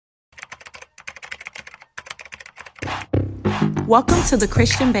Welcome to the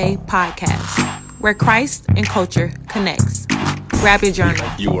Christian Bae podcast, where Christ and culture connects. Grab your journal.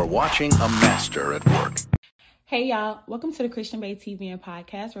 You are watching a master at work. Hey y'all, welcome to the Christian Bae TV and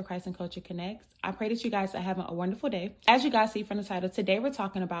podcast, where Christ and culture connects. I pray that you guys are having a wonderful day. As you guys see from the title, today we're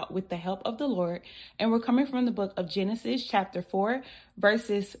talking about with the help of the Lord, and we're coming from the book of Genesis chapter 4,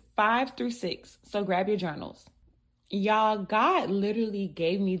 verses 5 through 6. So grab your journals. Y'all, God literally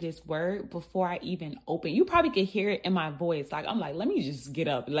gave me this word before I even opened. You probably could hear it in my voice. I'm like, let me just get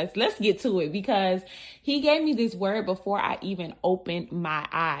up. Let's get to it, because he gave me this word before I even opened my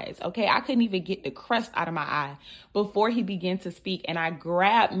eyes. Okay. I couldn't even get the crust out of my eye before he began to speak. And I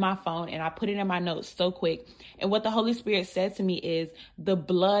grabbed my phone and I put it in my notes so quick. And what the Holy Spirit said to me is, the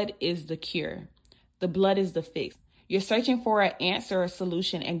blood is the cure. The blood is the fix. You're searching for an answer or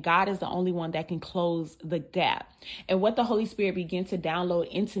solution, and God is the only one that can close the gap. And what the Holy Spirit began to download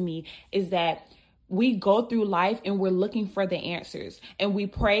into me is that we go through life and we're looking for the answers, and we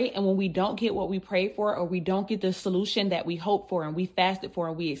pray. And when we don't get what we prayed for, or we don't get the solution that we hope for and we fasted for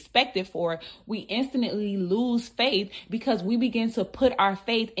and we expected for, we instantly lose faith, because we begin to put our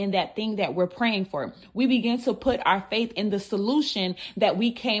faith in that thing that we're praying for. We begin to put our faith in the solution that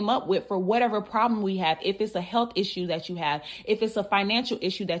we came up with for whatever problem we have. If it's a health issue that you have, if it's a financial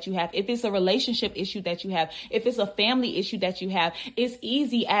issue that you have, if it's a relationship issue that you have, if it's a family issue that you have, it's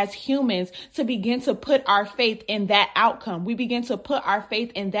easy as humans to begin to put our faith in that outcome. We begin to put our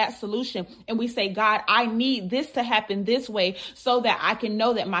faith in that solution, and we say, God, I need this to happen this way so that I can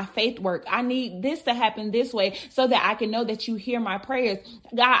know that my faith works. I need this to happen this way so that I can know that you hear my prayers.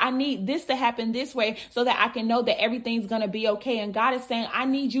 God, I need this to happen this way so that I can know that everything's going to be okay. And God is saying, I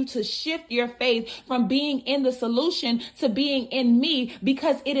need you to shift your faith from being in the solution to being in me,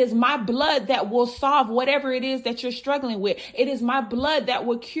 because it is my blood that will solve whatever it is that you're struggling with. It is my blood that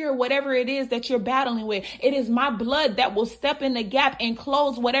will cure whatever it is that you're battling with. It is my blood that will step in the gap and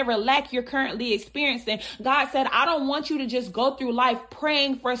close whatever lack you're currently experiencing. God said, I don't want you to just go through life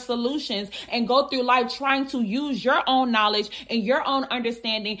praying for solutions and go through life trying to use your own knowledge and your own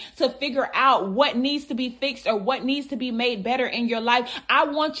understanding to figure out what needs to be fixed or what needs to be made better in your life. I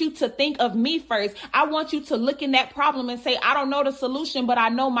want you to think of me first. I want you to look in that problem and say, I don't know the solution, but I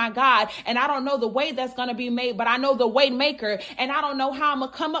know my God, and I don't know the way that's going to be made, but I know the way maker, and I don't know how I'm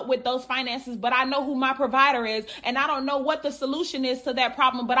going to come up with those finances, but I know who my provider is, and I don't know what the solution is to that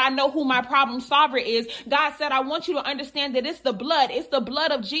problem, but I know who my problem solver is. God said, I want you to understand that it's the blood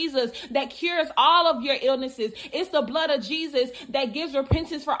of Jesus that cures all of your illnesses. It's the blood of Jesus that gives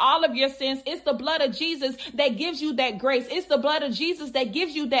repentance for all of your sins. It's the blood of Jesus that gives you that grace. It's the blood of Jesus that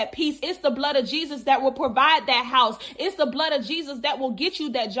gives you that peace. It's the blood of Jesus that will provide that house. It's the blood of Jesus that will get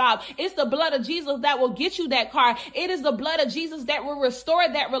you that job. It's the blood of Jesus that will get you that car. It is the blood of Jesus that will restore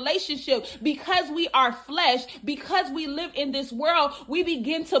that relationship. Because we are flesh, because we live in this world, we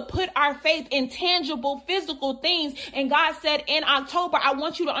begin to put our faith in tangible physical things. And God said, in October, I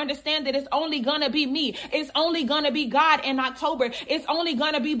want you to understand that it's only going to be me. It's only going to be God in October. It's only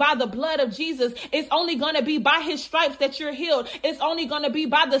going to be by the blood of Jesus. It's only going to be by his stripes that you're healed. It's only going to be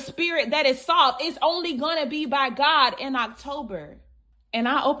by the Spirit that is solved. It's only going to be by God in October. And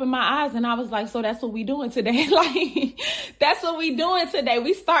I opened my eyes and I was like, so that's what we doing today. That's what we doing today.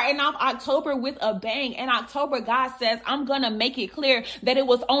 We starting off October with a bang. In October, God says, I'm going to make it clear that it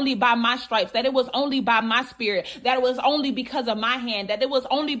was only by my stripes, that it was only by my Spirit, that it was only because of my hand, that it was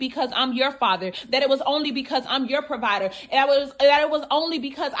only because I'm your Father, that it was only because I'm your provider, that it was only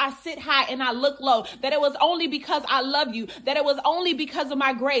because I sit high and I look low, that it was only because I love you, that it was only because of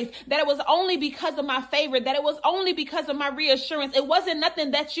my grace, that it was only because of my favor, that it was only because of my reassurance. It wasn't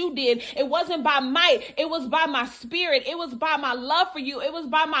nothing that you did. It wasn't by might. It was by my Spirit. It was by my love for you. It was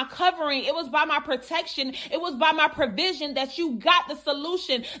by my covering. It was by my protection. It was by my provision that you got the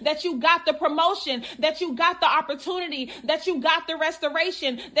solution, that you got the promotion, that you got the opportunity, that you got the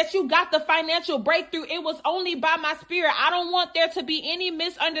restoration, that you got the financial breakthrough. It was only by my Spirit. I don't want there to be any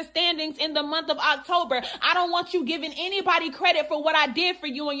misunderstandings in the month of October. I don't want you giving anybody credit for what I did for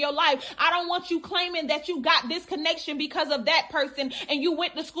you in your life. I don't want you claiming that you got this connection because of that person, and you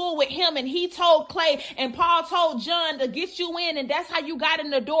went to school with him, and he told Clay and Paul told John to get you in, and that's how you got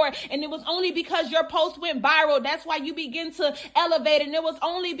in the door. And it was only because your post went viral. That's why you begin to elevate. And it was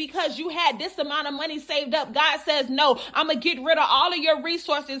only because you had this amount of money saved up. God says, no, I'm going to get rid of all of your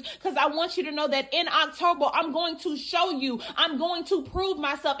resources, because I want you to know that in October, I'm going to show you, I'm going to prove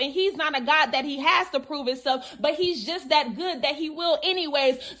myself. And he's not a God that he has to prove himself, but he's just that good that he will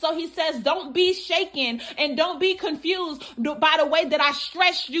anyways. So he says, don't be shaken and don't be confused by the way that that I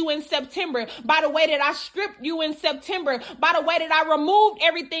stretched you in September, by the way that I stripped you in September, by the way that I removed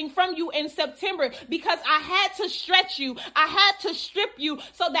everything from you in September, because I had to stretch you. I had to strip you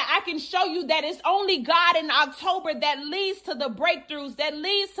so that I can show you that it's only God in October that leads to the breakthroughs, that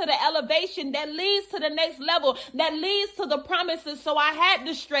leads to the elevation, that leads to the next level, that leads to the promises. So I had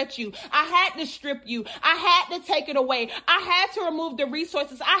to stretch you. I had to strip you. I had to take it away. I had to remove the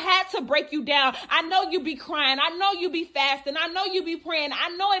resources. I had to break you down. I know you be crying. I know you be fasting. I know you be praying. I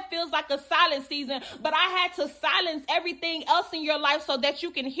know it feels like a silent season, but I had to silence everything else in your life so that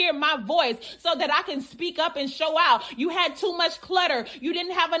you can hear my voice, so that I can speak up and show out. You had too much clutter. You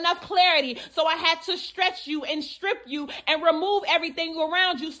didn't have enough clarity. So I had to stretch you and strip you and remove everything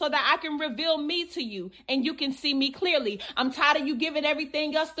around you so that I can reveal me to you and you can see me clearly. I'm tired of you giving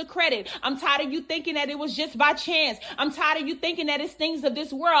everything else the credit. I'm tired of you thinking that it was just by chance. I'm tired of you thinking that it's things of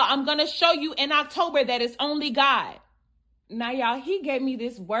this world. I'm going to show you in October that it's only God. Now, y'all, he gave me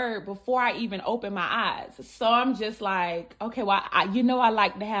this word before I even opened my eyes. So I'm just like, okay, well, I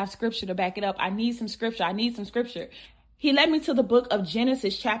like to have scripture to back it up. I need some scripture. He led me to the book of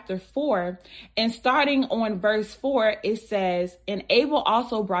Genesis chapter 4, and starting on verse 4, it says, and Abel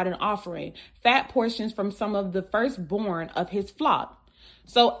also brought an offering, fat portions from some of the firstborn of his flock.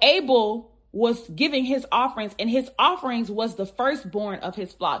 So Abel was giving his offerings, and his offerings was the firstborn of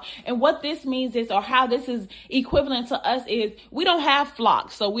his flock. And what this means is, or how this is equivalent to us, is we don't have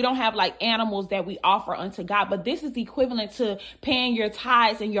flocks. So we don't have like animals that we offer unto God, but this is equivalent to paying your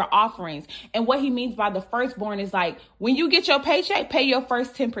tithes and your offerings. And what he means by the firstborn is like, when you get your paycheck, pay your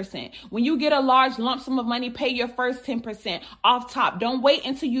first 10%. When you get a large lump sum of money, pay your first 10% off top. Don't wait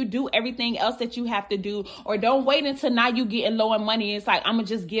until you do everything else that you have to do, or don't wait until now you getting low in money. It's like, I'm gonna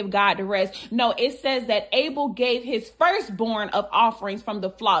just give God the rest. No, it says that Abel gave his firstborn of offerings from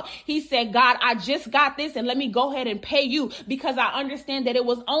the flock. He said, God, I just got this, and let me go ahead and pay you, because I understand that it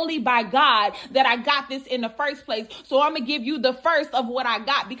was only by God that I got this in the first place. So I'm going to give you the first of what I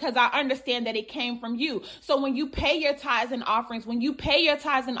got, because I understand that it came from you. So when you pay your tithes and offerings,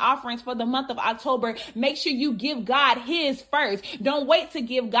 for the month of October, make sure you give God his first. Don't wait to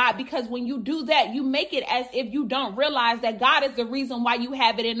give God, because when you do that, you make it as if you don't realize that God is the reason why you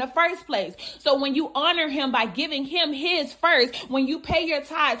have it in the first place. So when you honor him by giving him his first, when you pay your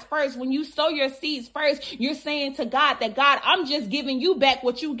tithes first, when you sow your seeds first, you're saying to God that, God, I'm just giving you back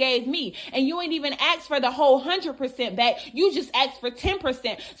what you gave me. And you ain't even asked for the whole 100% back. You just asked for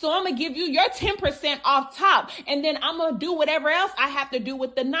 10%. So I'm going to give you your 10% off top. And then I'm going to do whatever else I have to do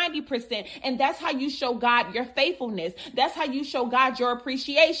with the 90%. And that's how you show God your faithfulness. That's how you show God your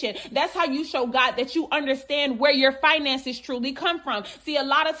appreciation. That's how you show God that you understand where your finances truly come from. See, a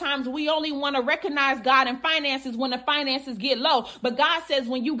lot of times we only want to recognize God in finances when the finances get low. But God says,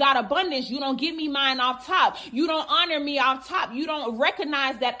 when you got abundance, you don't give me mine off top. You don't honor me off top. You don't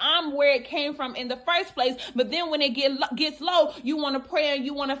recognize that I'm where it came from in the first place. But then when it gets low, you want to pray and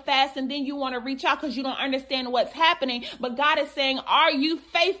you want to fast, and then you want to reach out because you don't understand what's happening. But God is saying, are you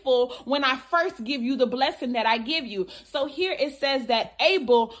faithful when I first give you the blessing that I give you? So here it says that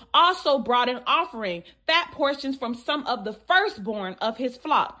Abel also brought an offering, fat portions from some of the firstborn of his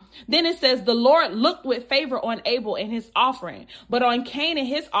flock. Then it says, the Lord looked with favor on Abel and his offering, but on Cain and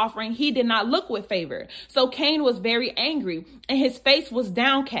his offering, he did not look with favor. So Cain was very angry and his face was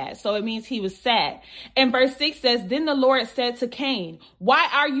downcast. So it means he was sad. And verse 6 says, then the Lord said to Cain, why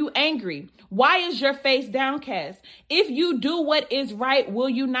are you angry? Why is your face downcast? If you do what is right, will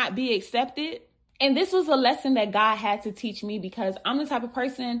you not be accepted? And this was a lesson that God had to teach me, because I'm the type of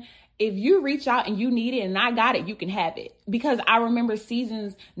person, if you reach out and you need it and I got it, you can have it. Because I remember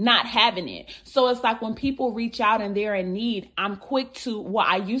seasons not having it. So it's like when people reach out and they're in need, I'm quick to, well,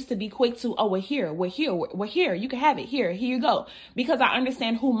 I used to be quick to, oh, we're here. You can have it. Here you go. Because I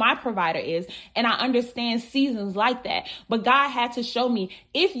understand who my provider is, and I understand seasons like that. But God had to show me,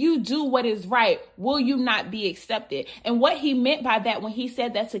 if you do what is right, will you not be accepted? And what he meant by that when he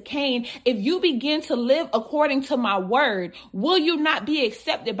said that to Cain, if you begin to live according to my word, will you not be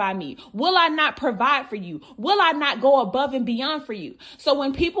accepted by me? Will I not provide for you? Will I not go above and beyond for you? So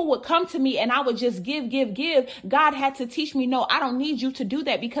when people would come to me and I would just give, God had to teach me, no, I don't need you to do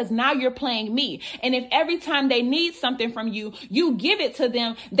that, because now you're playing me. And if every time they need something from you, you give it to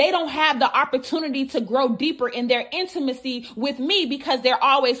them, they don't have the opportunity to grow deeper in their intimacy with me, because they're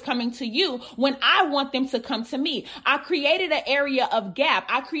always coming to you when I want them to come to me. I created an area of gap.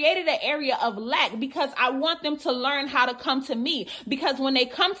 I created an area of lack because I want them to learn how to come to me, because when they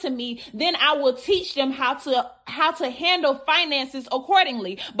come to me, then I will teach them how to handle finances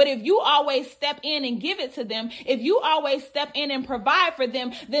accordingly. But if you always step in and give it to them, if you always step in and provide for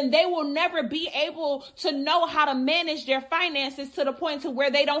them, then they will never be able to know how to manage their finances to the point to where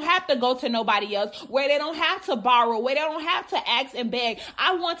they don't have to go to nobody else, where they don't have to borrow, where they don't have to ask and beg.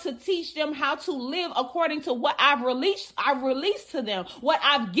 I want to teach them how to live according to what I've released to them, what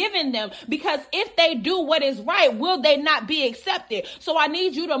I've given them, because if they do what is right, will they not be accepted? So I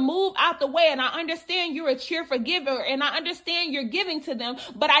need you to move out the way. And I understand you're a cheerful giver, and I understand you're giving to them,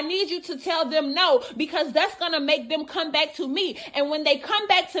 but I need you to tell them no, because that's going to make them come back to me. And when they come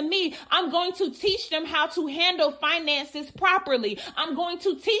back to me, I'm going to teach them how to handle finances properly. I'm going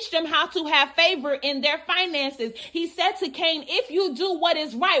to teach them how to have favor in their finances. He said to Cain, if you do what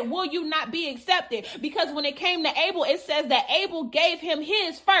is right, will you not be accepted? Because when it came to Abel, it says that Abel gave him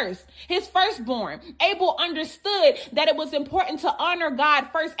his firstborn. Abel understood that it was important to honor God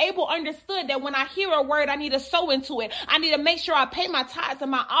first. Abel understood that when I hear a word, I need to sow into it. I need to make sure I pay my tithes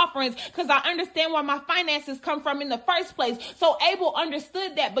and my offerings, because I understand where my finances come from in the first place. So Abel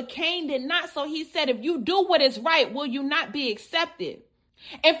understood that, but Cain did not. So he said, if you do what is right, will you not be accepted?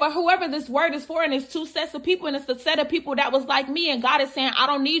 And for whoever this word is for, and it's two sets of people, and it's a set of people that was like me, and God is saying, I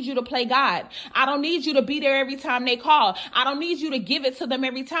don't need you to play God. I don't need you to be there every time they call. I don't need you to give it to them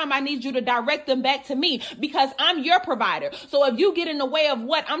every time. I need you to direct them back to me, because I'm your provider. So if you get in the way of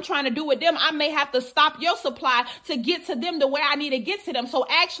what I'm trying to do with them, I may have to stop your supply to get to them the way I need to get to them. So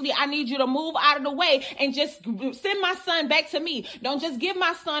actually, I need you to move out of the way and just send my son back to me. Don't just give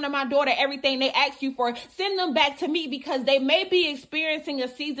my son or my daughter everything they ask you for. Send them back to me, because they may be experiencing a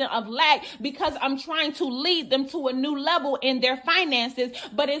season of lack, because I'm trying to lead them to a new level in their finances,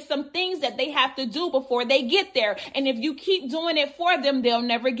 but it's some things that they have to do before they get there. And if you keep doing it for them, they'll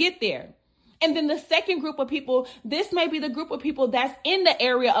never get there. And then the second group of people, this may be the group of people that's in the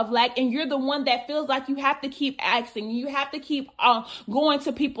area of lack, and you're the one that feels like you have to keep asking, you have to keep going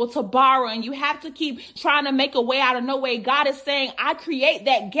to people to borrow, and you have to keep trying to make a way out of no way. God is saying, I create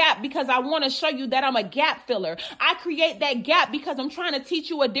that gap because I want to show you that I'm a gap filler. I create that gap because I'm trying to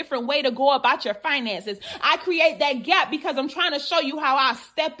teach you a different way to go about your finances. I create that gap because I'm trying to show you how I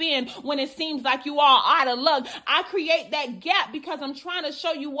step in when it seems like you are out of luck. I create that gap because I'm trying to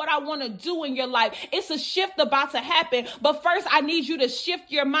show you what I want to do in your life. It's a shift about to happen, but first I need you to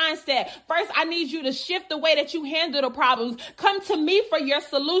shift your mindset. First, I need you to shift the way that you handle the problems. Come to me for your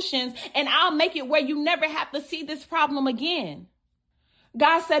solutions, and I'll make it where you never have to see this problem again.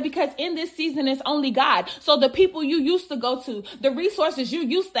 God said, because in this season, it's only God. So the people you used to go to, the resources you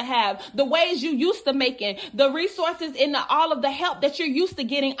used to have, the ways you used to making, the resources in all of the help that you're used to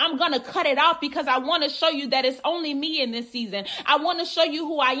getting, I'm going to cut it off, because I want to show you that it's only me in this season. I want to show you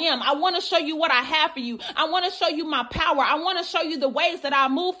who I am. I want to show you what I have for you. I want to show you my power. I want to show you the ways that I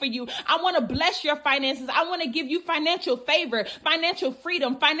move for you. I want to bless your finances. I want to give you financial favor, financial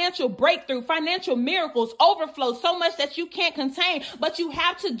freedom, financial breakthrough, financial miracles, overflow, so much that you can't contain, but you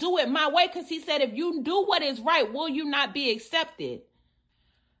have to do it my way, because he said, if you do what is right, will you not be accepted?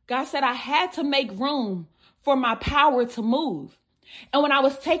 God said, I had to make room for my power to move. And when I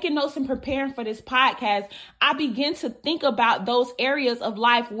was taking notes and preparing for this podcast, I began to think about those areas of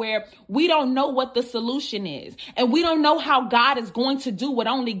life where we don't know what the solution is, and we don't know how God is going to do what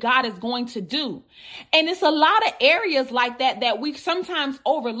only God is going to do. And it's a lot of areas like that we sometimes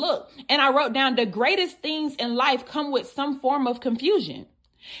overlook. And I wrote down, the greatest things in life come with some form of confusion.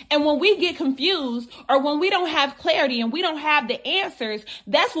 And when we get confused, or when we don't have clarity and we don't have the answers,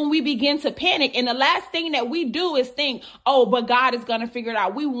 that's when we begin to panic. And the last thing that we do is think, oh, but God is going to figure it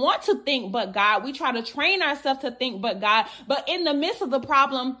out. We want to think, but God. We try to train ourselves to think, but God. But in the midst of the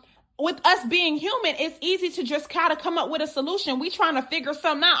problem, with us being human, it's easy to just kind of come up with a solution. We trying to figure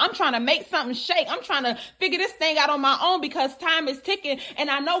something out. I'm trying to make something shake. I'm trying to figure this thing out on my own, because time is ticking, and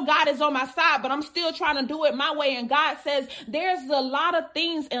I know God is on my side, but I'm still trying to do it my way. And God says there's a lot of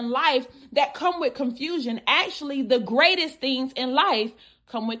things in life that come with confusion. Actually, the greatest things in life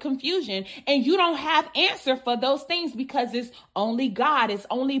come with confusion, and you don't have answer for those things, because it's only God. It's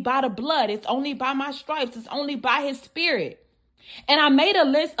only by the blood. It's only by my stripes. It's only by his spirit. And I made a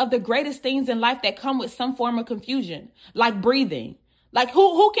list of the greatest things in life that come with some form of confusion, like breathing. Like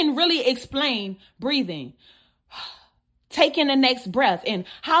who can really explain breathing? Taking the next breath, and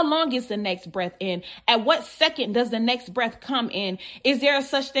how long is the next breath in? At what second does the next breath come in? Is there a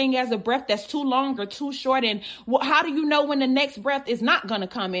such thing as a breath that's too long or too short? And how do you know when the next breath is not going to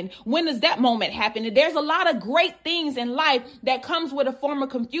come in? When does that moment happen? And there's a lot of great things in life that comes with a form of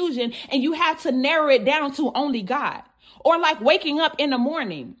confusion, and you have to narrow it down to only God. Or like waking up in the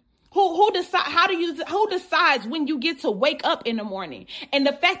morning. Who decides when you get to wake up in the morning? And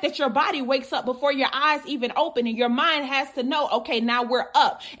the fact that your body wakes up before your eyes even open, and your mind has to know, okay, now we're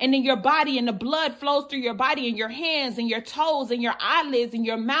up. And then your body and the blood flows through your body and your hands and your toes and your eyelids and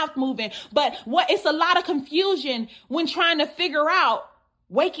your mouth moving. But it's a lot of confusion when trying to figure out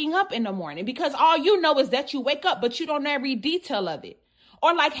waking up in the morning, because all you know is that you wake up, but you don't know every detail of it.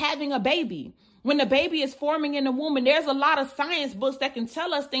 Or like having a baby. When the baby is forming in the womb, and there's a lot of science books that can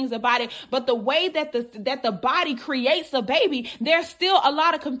tell us things about it, but the way that the body creates a baby, there's still a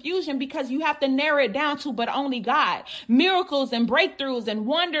lot of confusion, because you have to narrow it down to but only God. Miracles and breakthroughs and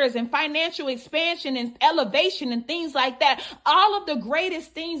wonders and financial expansion and elevation and things like that. All of the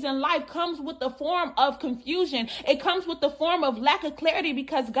greatest things in life comes with the form of confusion. It comes with the form of lack of clarity,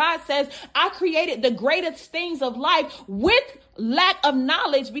 because God says, I created the greatest things of life with lack of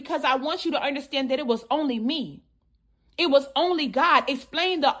knowledge, because I want you to understand that it was only me. It was only God.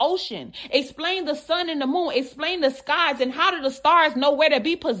 Explain the ocean, explain the sun and the moon, explain the skies, and how do the stars know where to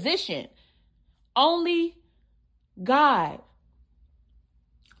be positioned? Only God.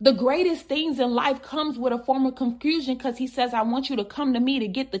 The greatest things in life comes with a form of confusion, because he says, I want you to come to me to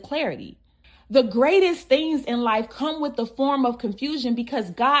get the clarity. The greatest things in life come with the form of confusion,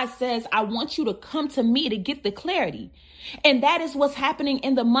 because God says, I want you to come to me to get the clarity. And that is what's happening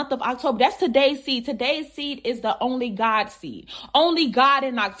in the month of October. That's today's seed. Today's seed is the only God seed. Only God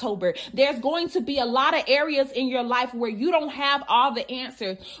in October. There's going to be a lot of areas in your life where you don't have all the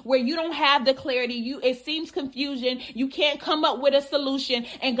answers, where you don't have the clarity. It seems confusion. You can't come up with a solution.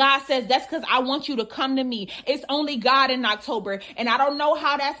 And God says, that's because I want you to come to me. It's only God in October. And I don't know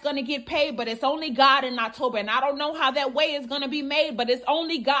how that's going to get paid, but it's only God in October. And I don't know how that way is going to be made, but it's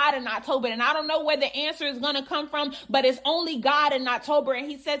only God in October. And I don't know where the answer is going to come from, but it's only God in October.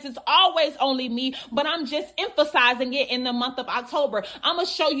 And he says it's always only me, but I'm just emphasizing it in the month of October. I'm going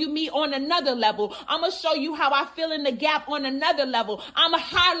to show you me on another level. I'm going to show you how I fill in the gap on another level. I'm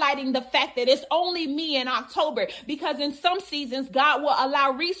highlighting the fact that it's only me in October, because in some seasons, God will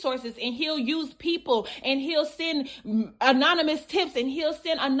allow resources, and he'll use people, and he'll send anonymous tips, and he'll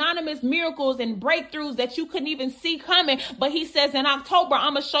send anonymous miracles and breakthroughs that you couldn't even see coming. But he says in October,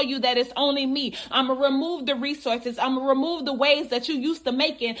 I'm going to show you that it's only me. I'm going to remove the resources. I'm going to remove the ways that you used to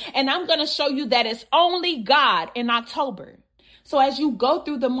make it. And I'm going to show you that it's only God in October. So as you go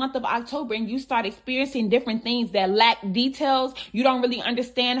through the month of October and you start experiencing different things that lack details, you don't really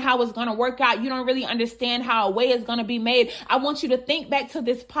understand how it's going to work out. You don't really understand how a way is going to be made. I want you to think back to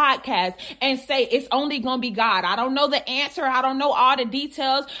this podcast and say, it's only going to be God. I don't know the answer. I don't know all the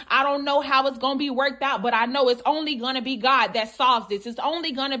details. I don't know how it's going to be worked out, but I know it's only going to be God that solves this. It's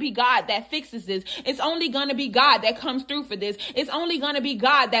only going to be God that fixes this. It's only going to be God that comes through for this. It's only going to be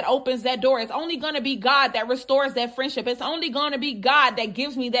God that opens that door. It's only going to be God that restores that friendship. It's only going to be God that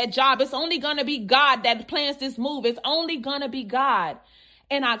gives me that job. It's only going to be God that plans this move. It's only going to be God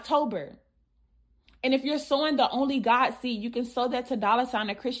in October. And if you're sowing the only God seed, you can sow that to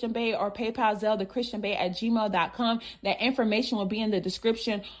 $ Christian Bae or PayPal Zelle thechristianbae@gmail.com. That information will be in the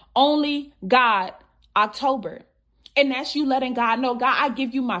description. Only God October. And that's you letting God know, God, I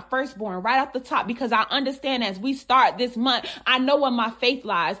give you my firstborn right off the top, because I understand as we start this month, I know where my faith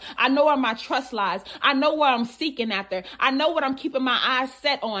lies. I know where my trust lies. I know where I'm seeking after. I know what I'm keeping my eyes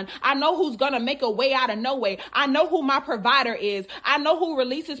set on. I know who's going to make a way out of no way. I know who my provider is. I know who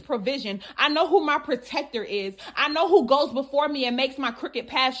releases provision. I know who my protector is. I know who goes before me and makes my crooked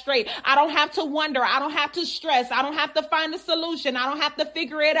path straight. I don't have to wonder. I don't have to stress. I don't have to find a solution. I don't have to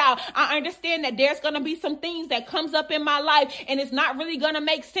figure it out. I understand that there's going to be some things that comes up in my life and it's not really going to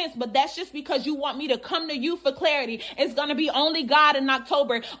make sense, but that's just because you want me to come to you for clarity. It's going to be only God in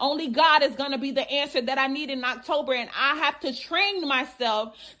October. Only God is going to be the answer that I need in October. And I have to train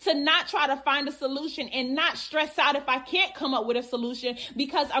myself to not try to find a solution and not stress out if I can't come up with a solution,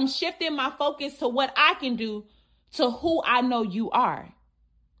 because I'm shifting my focus to what I can do, to who I know you are.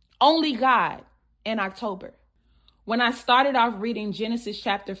 Only God in October. When I started off reading Genesis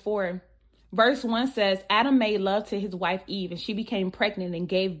chapter 4, Verse 1 says, Adam made love to his wife Eve, and she became pregnant and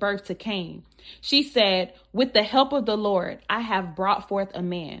gave birth to Cain. She said, with the help of the Lord, I have brought forth a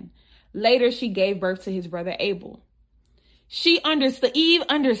man. Later, she gave birth to his brother Abel. Eve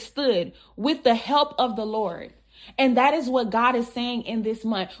understood with the help of the Lord. And that is what God is saying in this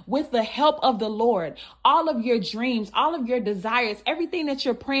month. With the help of the Lord, all of your dreams, all of your desires, everything that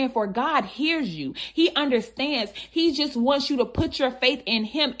you're praying for, God hears you. He understands. He just wants you to put your faith in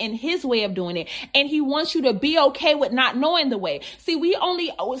him and his way of doing it. And he wants you to be okay with not knowing the way. See,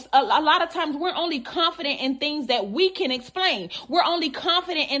 a lot of times we're only confident in things that we can explain. We're only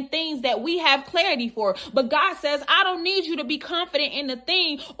confident in things that we have clarity for. But God says, I don't need you to be confident in the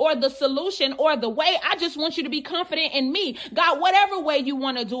thing or the solution or the way. I just want you to be confident in me. God, whatever way you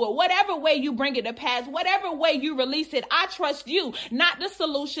want to do it, whatever way you bring it to pass, whatever way you release it, I trust you, not the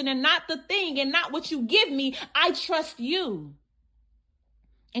solution and not the thing and not what you give me. I trust you.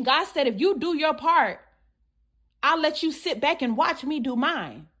 And God said, if you do your part, I'll let you sit back and watch me do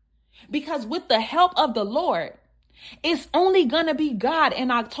mine. Because with the help of the Lord, it's only going to be God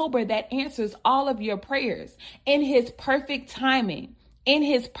in October that answers all of your prayers in his perfect timing, in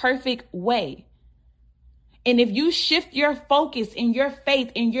his perfect way. And if you shift your focus and your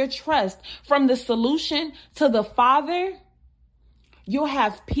faith and your trust from the solution to the Father, you'll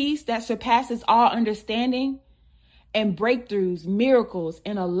have peace that surpasses all understanding and breakthroughs, miracles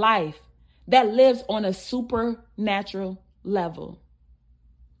in a life that lives on a supernatural level.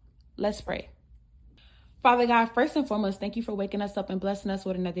 Let's pray. Father God, first and foremost, thank you for waking us up and blessing us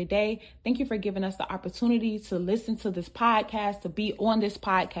with another day. Thank you for giving us the opportunity to listen to this podcast, to be on this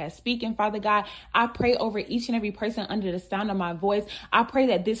podcast speaking. Father God, I pray over each and every person under the sound of my voice. I pray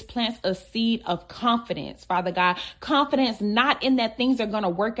that this plants a seed of confidence, Father God. Confidence not in that things are going to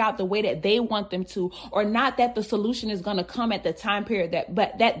work out the way that they want them to, or not that the solution is going to come at the time period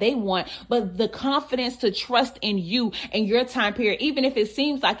that they want, but the confidence to trust in you and your time period, even if it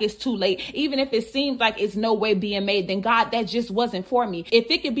seems like it's too late, even if it seems like it's no way being made, then God, that just wasn't for me.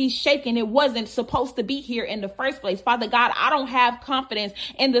 If it could be shaken, it wasn't supposed to be here in the first place. Father God, I don't have confidence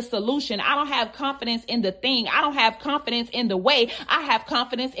in the solution. I don't have confidence in the thing. I don't have confidence in the way. I have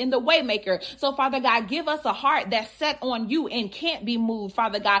confidence in the way maker. So Father God, give us a heart that's set on you and can't be moved.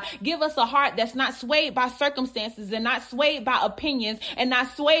 Father God, give us a heart that's not swayed by circumstances and not swayed by opinions and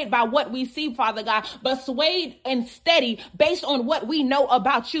not swayed by what we see, Father God, but swayed and steady based on what we know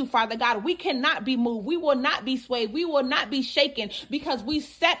about you, Father God. We cannot be moved. We will not be swayed. We will not be shaken because we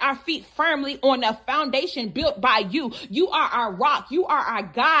set our feet firmly on a foundation built by you. You are our rock. You are our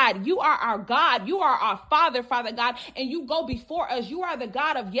God. You are our God. You are our Father, Father God, and you go before us. You are the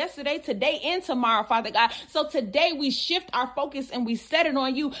God of yesterday, today, and tomorrow, Father God. So today we shift our focus and we set it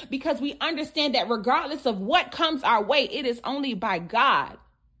on you because we understand that regardless of what comes our way, it is only by God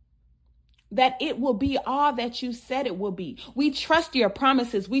that it will be all that you said it will be. We trust your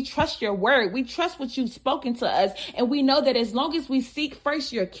promises. We trust your word. We trust what you've spoken to us. And we know that as long as we seek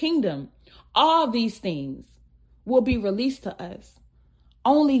first your kingdom, all these things will be released to us.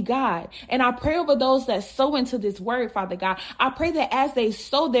 Only God. And I pray over those that sow into this word, Father God. I pray that as they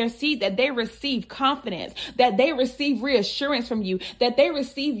sow their seed, that they receive confidence, that they receive reassurance from you, that they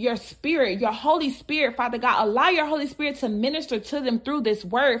receive your spirit, your Holy Spirit, Father God. Allow your Holy Spirit to minister to them through this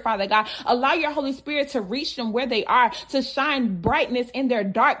word, Father God. Allow your Holy Spirit to reach them where they are, to shine brightness in their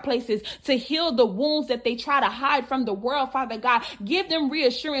dark places, to heal the wounds that they try to hide from the world, Father God. Give them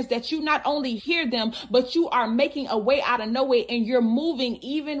reassurance that you not only hear them, but you are making a way out of no way and you're moving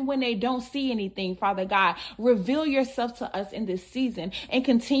even when they don't see anything, Father God. Reveal yourself to us in this season and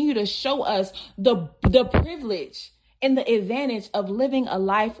continue to show us the privilege and the advantage of living a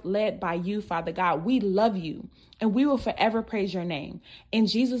life led by you, Father God. We love you and we will forever praise your name. In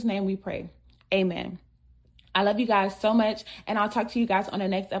Jesus' name we pray. Amen. I love you guys so much, and I'll talk to you guys on the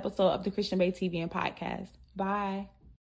next episode of the Christian Bae TV and podcast. Bye.